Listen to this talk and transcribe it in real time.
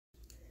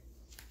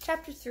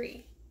Chapter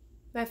 3.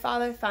 My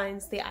Father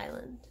Finds the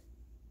Island.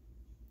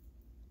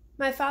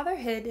 My father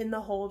hid in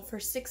the hold for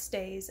 6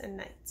 days and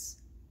nights.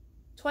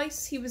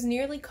 Twice he was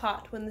nearly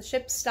caught when the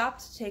ship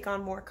stopped to take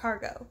on more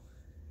cargo.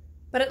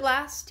 But at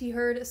last he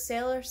heard a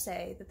sailor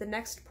say that the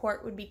next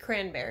port would be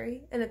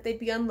Cranberry, and that they'd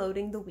be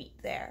unloading the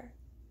wheat there.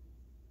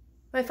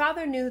 My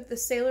father knew that the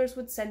sailors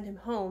would send him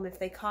home if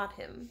they caught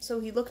him,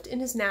 so he looked in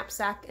his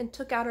knapsack and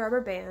took out a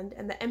rubber band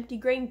and the empty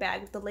grain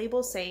bag with the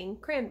label saying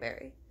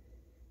Cranberry.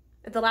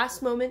 At the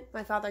last moment,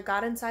 my father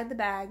got inside the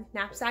bag,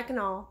 knapsack and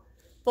all,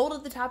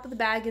 folded the top of the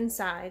bag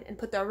inside, and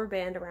put the rubber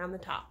band around the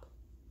top.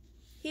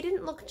 He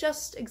didn't look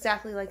just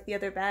exactly like the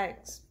other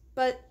bags,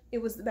 but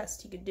it was the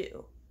best he could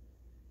do.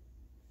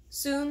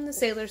 Soon the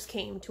sailors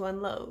came to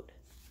unload.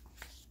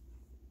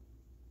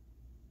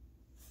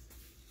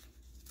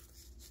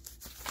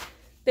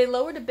 They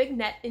lowered a big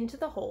net into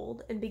the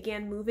hold and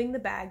began moving the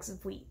bags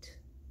of wheat.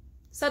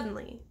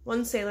 Suddenly,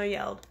 one sailor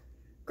yelled,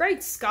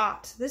 "Great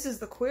Scott, this is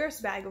the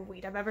queerest bag of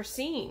wheat I've ever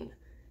seen.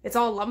 It's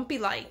all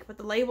lumpy-like, but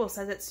the label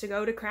says it's to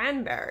go to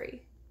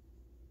Cranberry."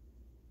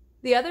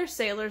 The other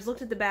sailors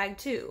looked at the bag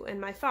too, and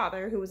my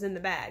father, who was in the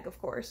bag, of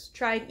course,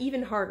 tried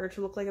even harder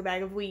to look like a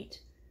bag of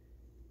wheat.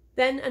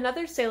 Then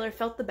another sailor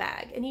felt the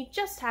bag, and he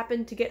just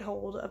happened to get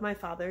hold of my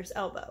father's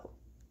elbow.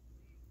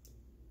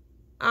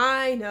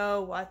 "I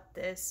know what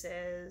this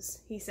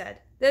is," he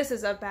said. "This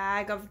is a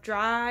bag of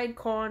dried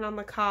corn on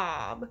the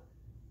cob."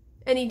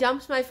 And he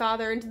dumped my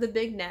father into the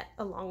big net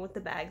along with the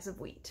bags of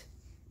wheat.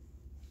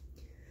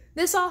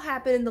 This all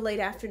happened in the late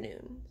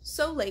afternoon,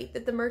 so late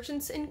that the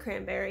merchants in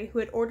Cranberry who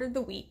had ordered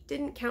the wheat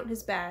didn't count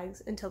his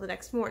bags until the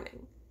next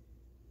morning.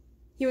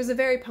 He was a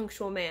very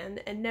punctual man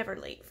and never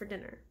late for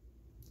dinner.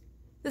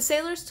 The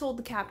sailors told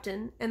the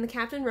captain, and the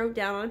captain wrote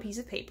down on a piece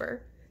of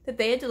paper, that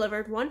they had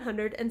delivered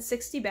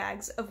 160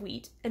 bags of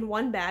wheat and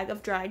 1 bag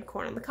of dried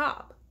corn on the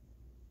cob.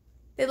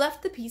 They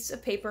left the piece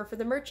of paper for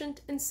the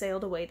merchant and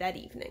sailed away that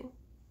evening.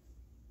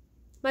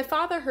 My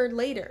father heard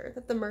later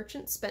that the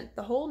merchant spent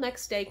the whole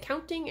next day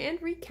counting and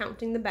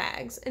recounting the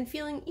bags and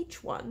feeling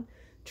each one,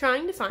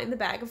 trying to find the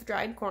bag of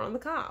dried corn on the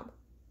cob.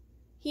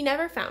 He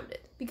never found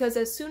it, because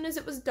as soon as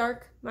it was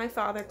dark, my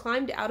father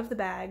climbed out of the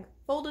bag,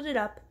 folded it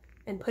up,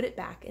 and put it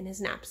back in his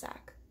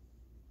knapsack.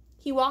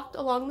 He walked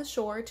along the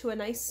shore to a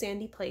nice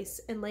sandy place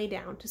and lay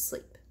down to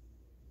sleep.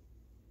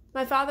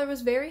 My father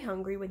was very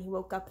hungry when he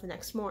woke up the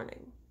next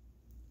morning.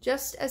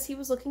 Just as he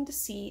was looking to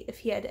see if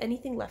he had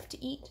anything left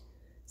to eat,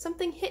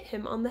 something hit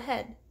him on the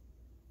head.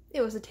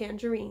 It was a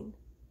tangerine.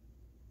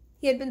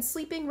 He had been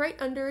sleeping right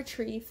under a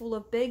tree full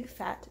of big,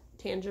 fat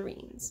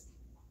tangerines.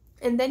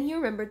 And then he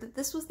remembered that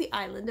this was the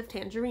island of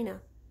Tangerina.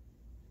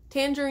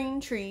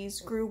 Tangerine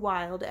trees grew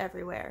wild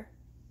everywhere.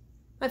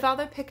 My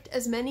father picked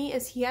as many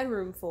as he had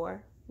room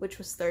for, which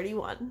was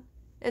 31,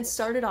 and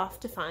started off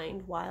to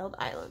find Wild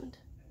Island.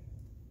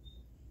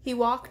 He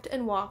walked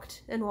and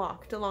walked and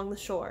walked along the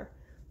shore,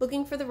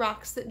 looking for the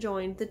rocks that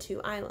joined the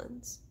 2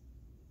 islands.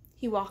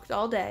 He walked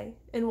all day,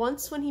 and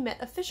once when he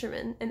met a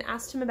fisherman and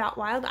asked him about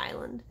Wild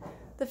Island,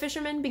 the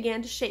fisherman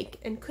began to shake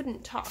and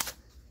couldn't talk.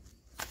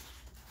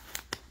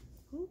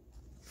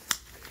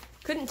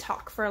 Couldn't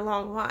talk for a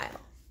long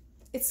while.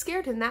 It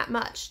scared him that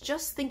much,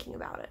 just thinking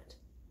about it.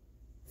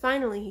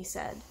 Finally he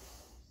said,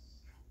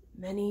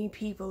 "Many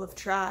people have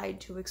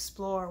tried to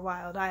explore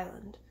Wild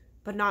Island,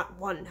 but not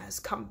one has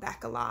come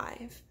back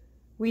alive.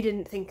 We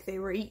didn't think they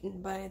were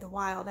eaten by the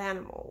wild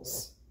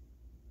animals."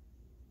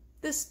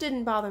 This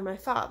didn't bother my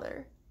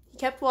father. He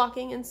kept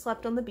walking and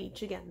slept on the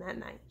beach again that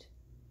night.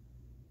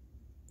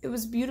 It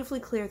was beautifully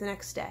clear the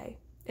next day,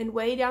 and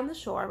way down the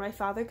shore my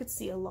father could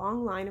see a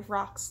long line of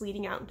rocks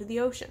leading out into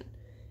the ocean,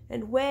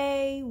 and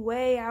way,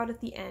 way out at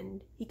the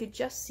end he could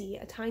just see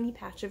a tiny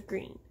patch of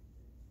green.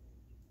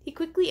 He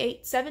quickly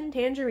ate 7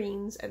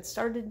 tangerines and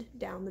started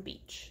down the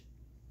beach.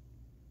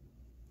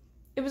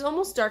 It was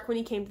almost dark when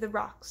he came to the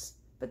rocks,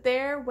 but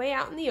there, way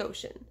out in the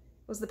ocean,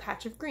 was the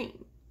patch of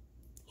green.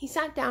 He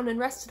sat down and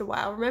rested a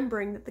while,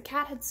 remembering that the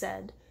cat had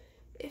said,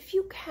 "If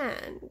you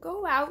can,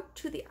 go out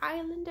to the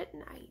island at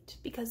night,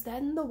 because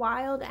then the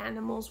wild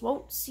animals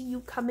won't see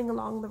you coming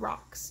along the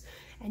rocks,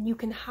 and you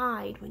can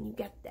hide when you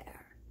get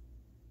there."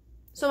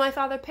 So my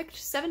father picked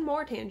 7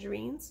 more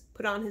tangerines,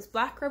 put on his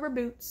black rubber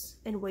boots,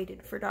 and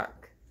waited for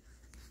dark.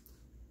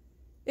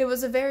 It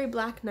was a very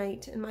black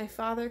night, and my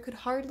father could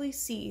hardly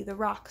see the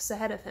rocks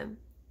ahead of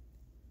him.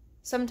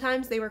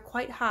 Sometimes they were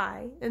quite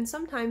high, and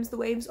sometimes the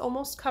waves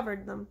almost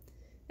covered them,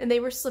 and they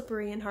were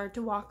slippery and hard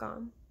to walk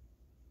on.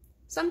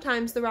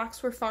 Sometimes the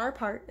rocks were far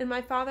apart, and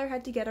my father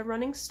had to get a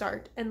running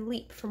start and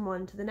leap from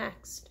one to the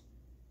next.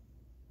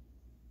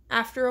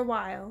 After a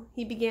while,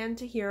 he began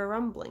to hear a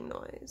rumbling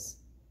noise.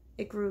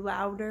 It grew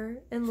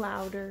louder and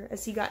louder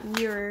as he got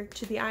nearer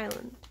to the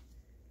island.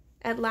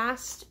 At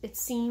last, it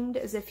seemed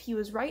as if he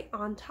was right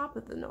on top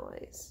of the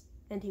noise,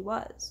 and he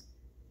was.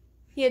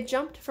 He had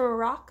jumped from a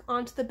rock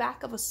onto the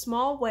back of a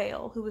small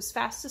whale who was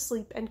fast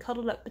asleep and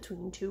cuddled up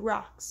between 2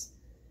 rocks.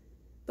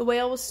 The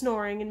whale was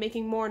snoring and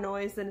making more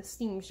noise than a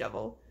steam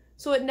shovel,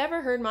 so it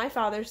never heard my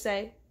father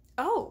say,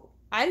 "Oh,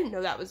 I didn't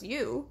know that was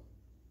you."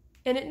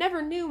 and it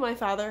never knew my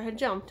father had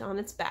jumped on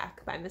its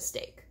back by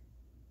mistake.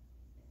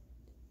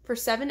 For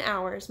 7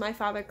 hours my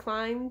father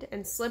climbed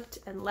and slipped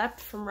and leapt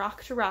from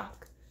rock to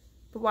rock,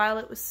 but while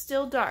it was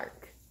still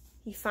dark,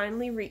 he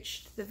finally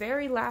reached the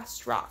very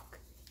last rock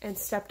and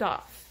stepped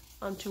off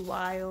onto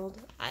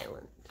Wild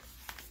Island.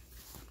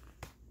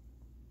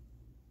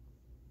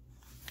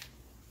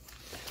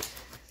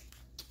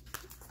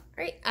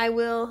 Alright, I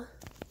will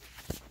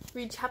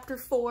read chapter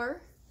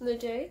 4 in the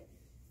day.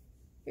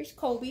 Here's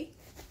Colby.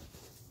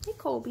 Hey,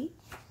 Colby.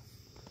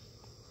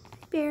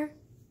 Bear.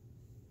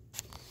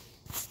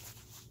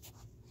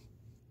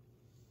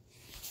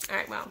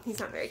 Alright, well, he's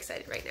not very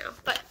excited right now,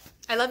 but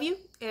I love you,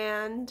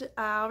 and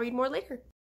I'll read more later.